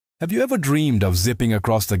Have you ever dreamed of zipping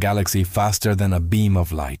across the galaxy faster than a beam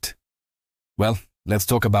of light? Well, let's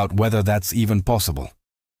talk about whether that's even possible.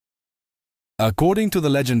 According to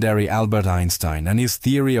the legendary Albert Einstein and his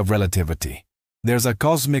theory of relativity, there's a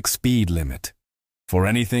cosmic speed limit. For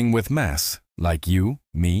anything with mass, like you,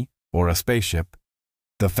 me, or a spaceship,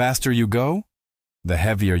 the faster you go, the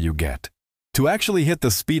heavier you get. To actually hit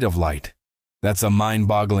the speed of light, that's a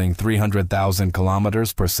mind-boggling 300,000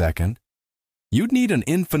 kilometers per second, you'd need an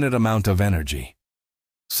infinite amount of energy.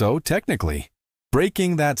 So technically,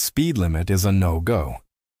 breaking that speed limit is a no-go.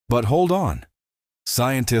 But hold on.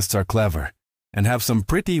 Scientists are clever and have some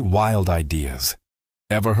pretty wild ideas.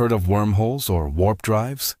 Ever heard of wormholes or warp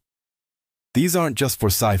drives? These aren't just for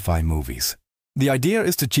sci-fi movies. The idea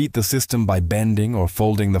is to cheat the system by bending or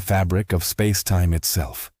folding the fabric of space-time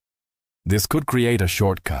itself. This could create a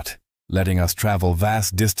shortcut, letting us travel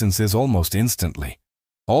vast distances almost instantly,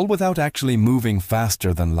 all without actually moving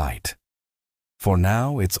faster than light. For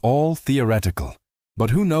now, it's all theoretical,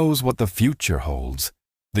 but who knows what the future holds?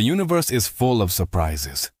 The universe is full of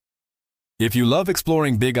surprises. If you love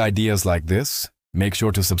exploring big ideas like this, make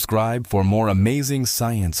sure to subscribe for more amazing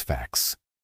science facts.